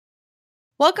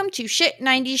Welcome to Shit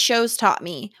 90s Shows Taught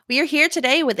Me. We are here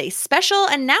today with a special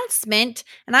announcement,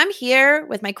 and I'm here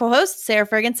with my co-host, Sarah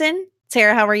Ferguson.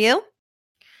 Sarah, how are you?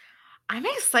 I'm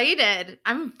excited.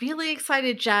 I'm really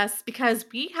excited, Jess, because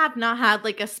we have not had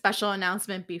like a special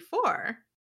announcement before.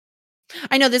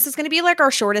 I know this is going to be like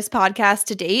our shortest podcast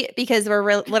to date because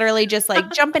we're literally just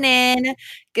like jumping in,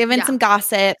 giving some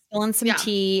gossip, spilling some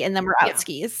tea, and then we're out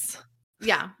skis.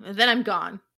 Yeah, and then I'm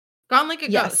gone. Gone like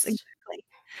a ghost. Exactly.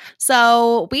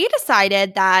 So we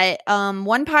decided that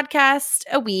one podcast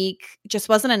a week just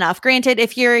wasn't enough. Granted,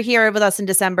 if you're here with us in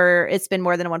December, it's been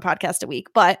more than one podcast a week.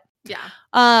 But we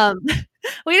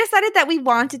decided that we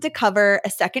wanted to cover a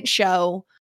second show.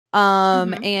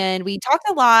 And we talked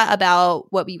a lot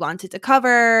about what we wanted to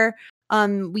cover.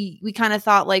 We kind of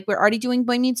thought like we're already doing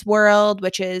Boy Meets World,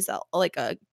 which is like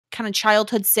a kind of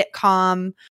childhood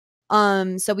sitcom.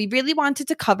 So we really wanted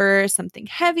to cover something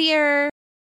heavier.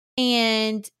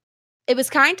 And it was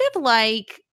kind of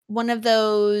like one of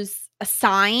those, a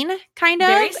sign kind of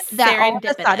that all of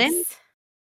a sudden,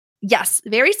 yes,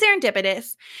 very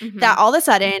serendipitous, that all of a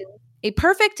sudden a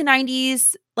perfect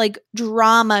 90s like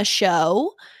drama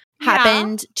show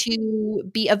happened to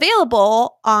be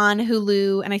available on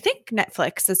Hulu and I think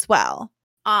Netflix as well.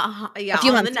 A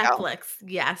few months ago. Netflix.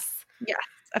 Yes. Yes.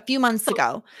 A few months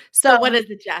ago. So what is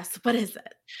it, Jess? What is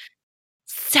it?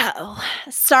 So,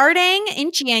 starting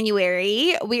in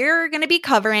January, we're going to be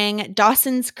covering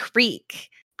Dawson's Creek.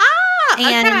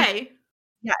 Okay.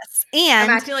 Yes.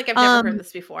 And I'm acting like I've never heard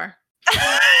this before.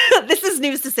 This is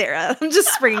news to Sarah. I'm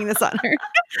just springing this on her.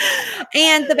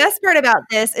 And the best part about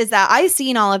this is that I've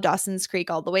seen all of Dawson's Creek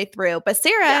all the way through, but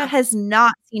Sarah has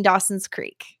not seen Dawson's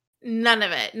Creek. None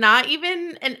of it. Not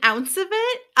even an ounce of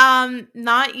it.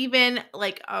 Not even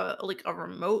like a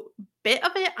remote bit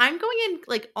of it. I'm going in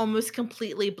like almost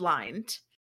completely blind.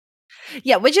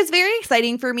 Yeah, which is very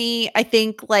exciting for me. I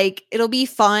think like it'll be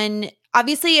fun.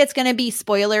 Obviously, it's going to be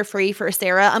spoiler free for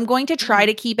Sarah. I'm going to try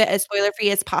to keep it as spoiler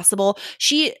free as possible.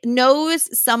 She knows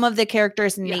some of the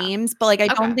characters' names, but like I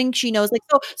don't think she knows like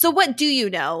so what do you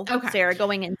know, Sarah,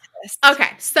 going into this?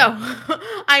 Okay. So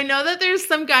I know that there's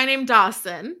some guy named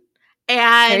Dawson.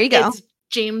 And there you go. It's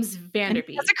James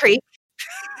Vanderbeek. That's a creek.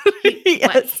 He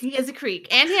has a creek.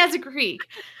 And he has a creek.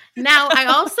 Now, I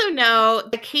also know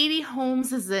that Katie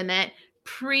Holmes is in it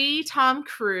pre-Tom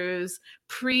Cruise,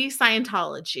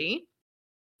 pre-Scientology.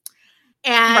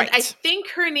 And I think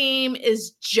her name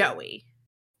is Joey,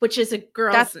 which is a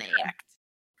girl's name. Correct.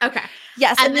 Okay.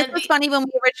 Yes, and this was funny when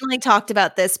we originally talked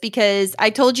about this because I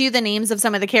told you the names of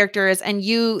some of the characters and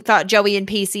you thought Joey and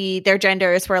Pacey, their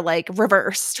genders were like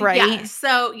reversed, right?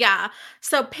 Yeah.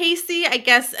 So Pacey, I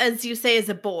guess, as you say, is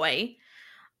a boy.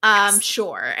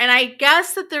 Sure. And I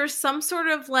guess that there's some sort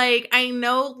of like, I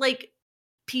know like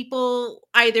people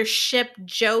either ship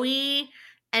Joey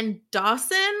and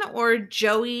Dawson or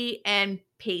Joey and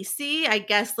Pacey. I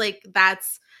guess like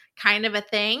that's kind of a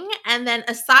thing. And then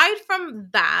aside from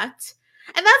that,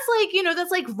 and that's like, you know, that's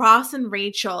like Ross and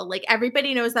Rachel. Like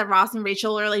everybody knows that Ross and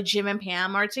Rachel are like Jim and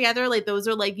Pam are together. Like those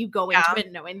are like you go into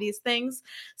it knowing these things.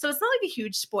 So it's not like a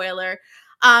huge spoiler.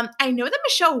 I know that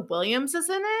Michelle Williams is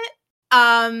in it.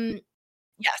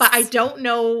 Yes. But I don't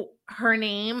know her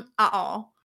name at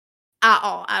all.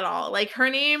 At all. Like her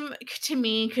name to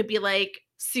me could be like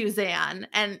Suzanne,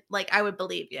 and like I would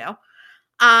believe you.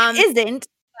 It isn't,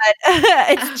 but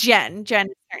it's Jen. Jen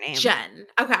is her name. Jen.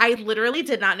 Okay, I literally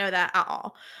did not know that at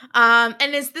all.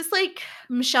 And is this like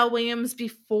Michelle Williams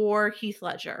before Heath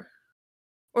Ledger?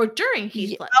 Or during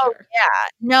Heath Ledger? Oh, yeah.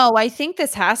 No, I think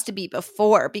this has to be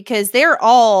before because they're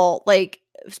all like,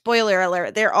 spoiler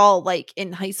alert, they're all like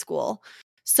in high school.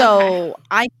 So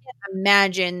I can't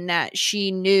imagine that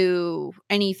she knew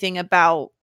anything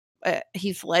about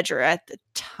Heath Ledger at the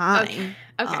time.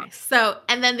 Okay. So,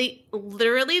 and then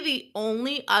literally the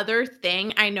only other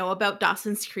thing I know about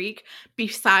Dawson's Creek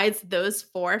besides those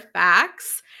 4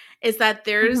 facts is that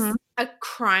there's a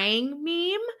crying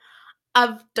meme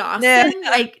of Dawson,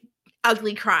 like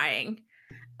ugly crying.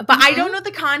 But I don't know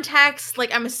the context.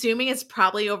 Like, I'm assuming it's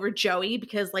probably over Joey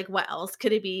because, like, what else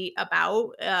could it be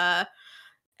about?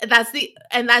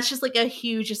 That's just like a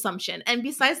huge assumption. And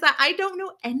besides that, I don't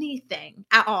know anything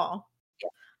at all.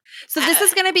 So this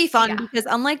is going to be fun because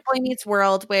unlike Boy Meets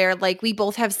World, where like we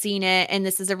both have seen it and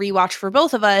this is a rewatch for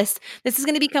both of us, this is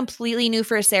going to be completely new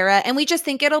for Sarah. And we just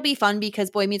think it'll be fun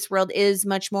because Boy Meets World is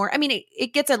much more, I mean, it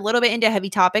gets a little bit into heavy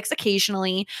topics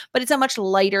occasionally, but it's a much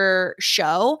lighter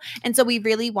show. And so we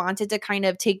really wanted to kind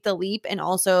of take the leap and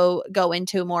also go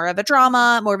into more of a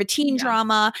drama, more of a teen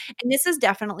drama. And this is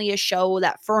definitely a show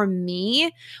that for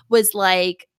me was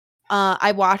like,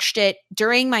 I watched it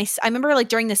during I remember like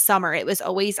during the summer, it was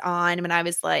always on when I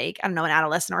was like, I don't know, an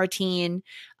adolescent or a teen.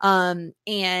 And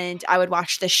I would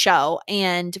watch the show.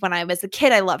 And when I was a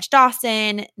kid, I loved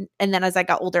Dawson. And then as I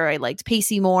got older, I liked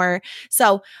Pacey more.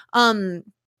 So,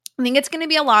 I think it's going to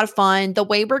be a lot of fun. The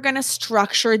way we're going to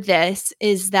structure this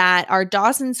is that our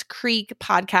Dawson's Creek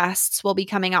podcasts will be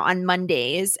coming out on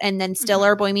Mondays, and then still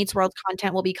our Boy Meets World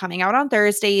content will be coming out on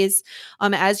Thursdays,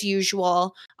 as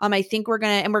usual. I think we're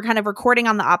kind of recording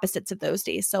on the opposites of those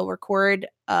days. So record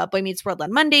Boy Meets World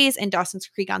on Mondays and Dawson's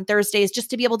Creek on Thursdays,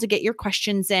 just to be able to get your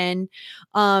questions in.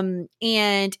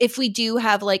 And if we do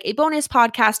have like a bonus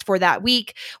podcast for that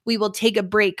week, we will take a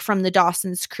break from the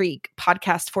Dawson's Creek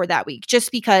podcast for that week,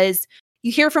 just because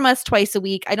you hear from us twice a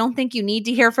week. I don't think you need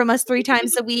to hear from us 3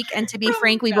 times a week. And to be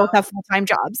frank, we both have full-time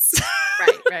jobs.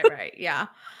 Right. Yeah.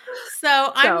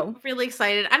 So I'm really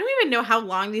excited. I don't even know how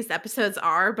long these episodes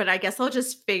are, but I guess I'll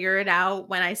just figure it out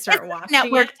when I start watching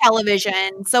network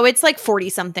television. So it's like 40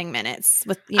 something minutes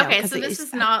with, okay. So this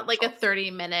is not like a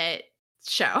 30-minute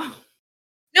show.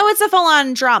 No, it's a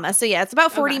full-on drama. So yeah, it's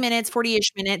about 40 minutes,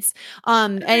 40-ish minutes.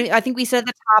 And I think we said at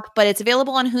the top, but it's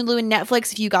available on Hulu and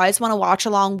Netflix if you guys want to watch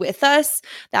along with us.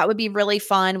 That would be really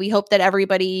fun. We hope that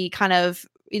everybody kind of,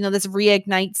 this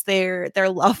reignites their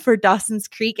love for Dawson's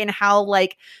Creek and how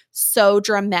like so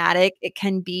dramatic it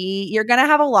can be. You're going to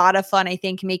have a lot of fun, I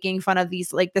think, making fun of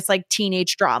these like this like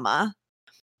teenage drama.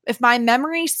 If my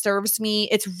memory serves me,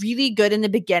 it's really good in the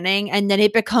beginning and then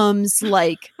it becomes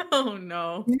like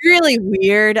really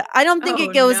weird. I don't think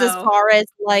it goes as far as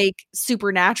like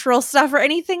supernatural stuff or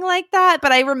anything like that,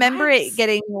 but I remember it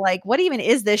getting like, what even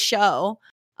is this show?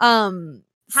 I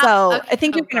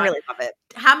think you're gonna really love it.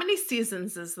 How many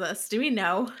seasons is this? Do we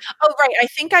know? Oh, right. I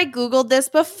think I Googled this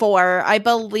before. I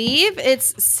believe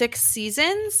it's 6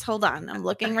 seasons. Hold on. I'm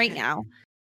looking right now.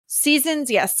 Seasons,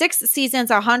 6 seasons,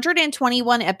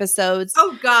 121 episodes.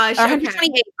 Oh gosh,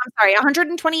 128. I'm sorry,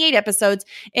 128 episodes.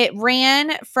 It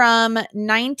ran from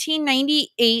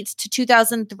 1998 to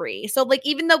 2003. So, like,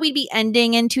 even though we'd be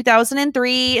ending in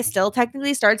 2003, it still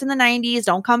technically starts in the 90s.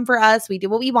 Don't come for us. We do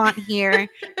what we want here.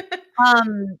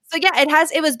 So yeah,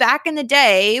 it was back in the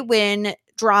day when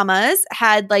dramas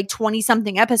had like 20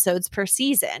 something episodes per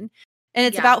season. And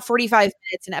it's about 45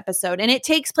 minutes an episode. And it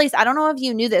takes place, I don't know if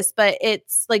you knew this, but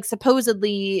it's like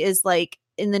supposedly is like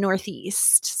in the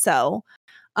Northeast. So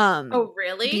oh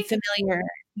really? Be familiar.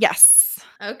 Yes.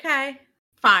 Okay.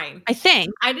 Fine. I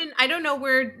think. I don't know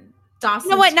where Dawson.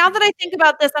 You know what? Now that I think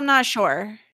about this, I'm not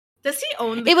sure. Does he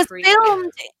own the It was creek?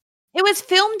 It was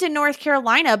filmed in North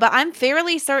Carolina, but I'm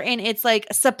fairly certain it's like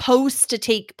supposed to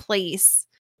take place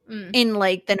in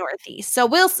like the Northeast. So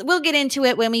we'll get into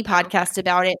it when we podcast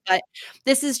about it, but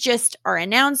this is just our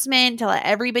announcement to let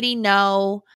everybody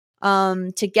know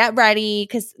to get ready,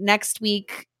 because next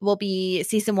week will be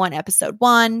season 1, episode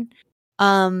 1.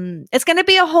 It's going to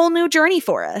be a whole new journey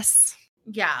for us.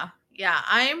 Yeah.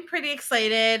 I'm pretty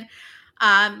excited.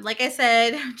 Like I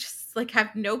said, just like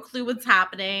have no clue what's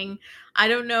happening. I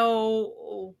don't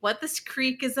know what this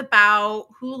creek is about,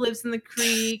 who lives in the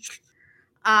creek.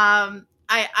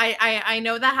 I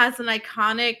know that has an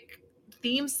iconic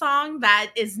theme song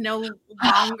that is no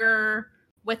longer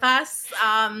with us.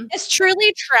 It's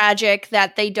truly tragic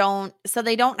that they don't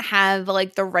have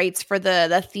like the rights for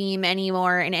the theme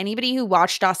anymore. And anybody who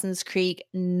watched Dawson's Creek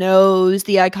knows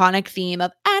the iconic theme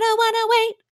of "I Don't Wanna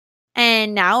Wait."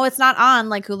 And now it's not on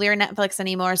like Hulu or Netflix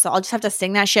anymore. So I'll just have to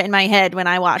sing that shit in my head when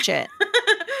I watch it.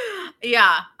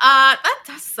 Yeah, that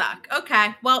does suck. Okay,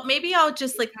 well, maybe I'll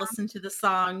just like listen to the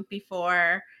song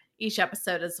before each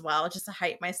episode as well, just to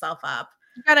hype myself up.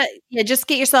 You gotta, just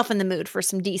get yourself in the mood for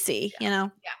some DC, Yeah.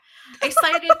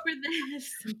 Excited for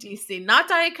this. DC, not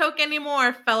Diet Coke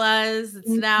anymore, fellas. It's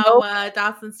now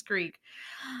Dawson's Creek.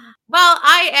 Well,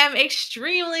 I am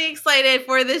extremely excited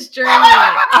for this journey.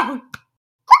 Oh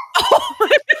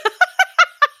my God.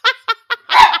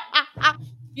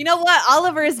 You know what?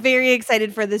 Oliver is very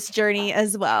excited for this journey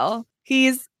as well.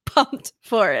 He's pumped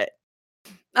for it.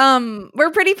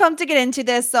 We're pretty pumped to get into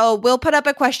this. So we'll put up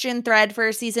a question thread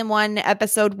for season 1,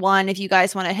 episode 1. If you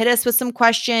guys want to hit us with some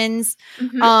questions,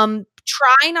 try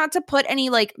not to put any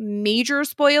like major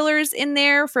spoilers in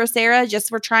there for Sarah.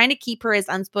 Just we're trying to keep her as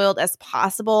unspoiled as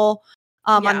possible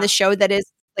on the show that is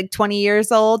like 20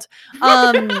 years old.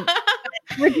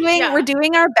 We're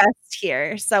doing our best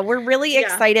here. So we're really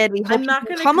excited. We hope you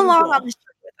can come along on this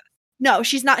journey with us. No,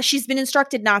 she's not. She's been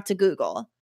instructed not to Google.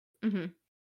 No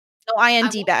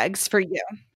IND bags for you.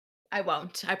 I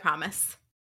won't. I promise.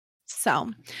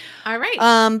 So, all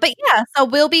right. But yeah, so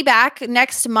we'll be back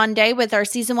next Monday with our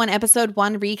season 1, episode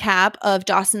 1 recap of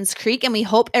Dawson's Creek, and we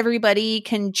hope everybody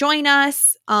can join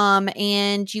us.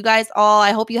 And you guys all,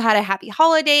 I hope you had a happy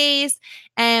holidays,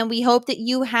 and we hope that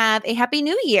you have a happy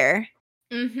new year.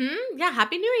 Yeah,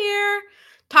 happy new year.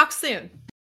 Talk soon.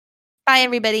 Bye,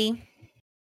 everybody.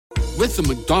 With the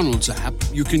McDonald's app,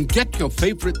 you can get your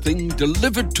favorite thing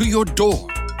delivered to your door.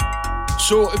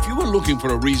 So if you were looking for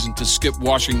a reason to skip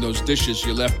washing those dishes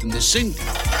you left in the sink,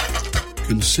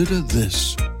 consider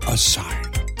this a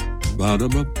sign.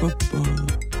 Ba-da-ba-ba-ba.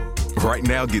 Right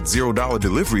now, get $0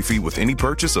 delivery fee with any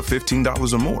purchase of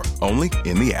 $15 or more, only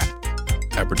in the app.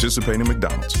 At participating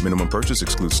McDonald's, minimum purchase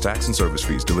excludes tax and service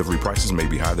fees. Delivery prices may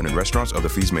be higher than in restaurants. Other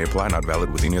fees may apply, not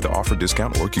valid with any other offer,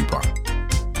 discount, or coupon.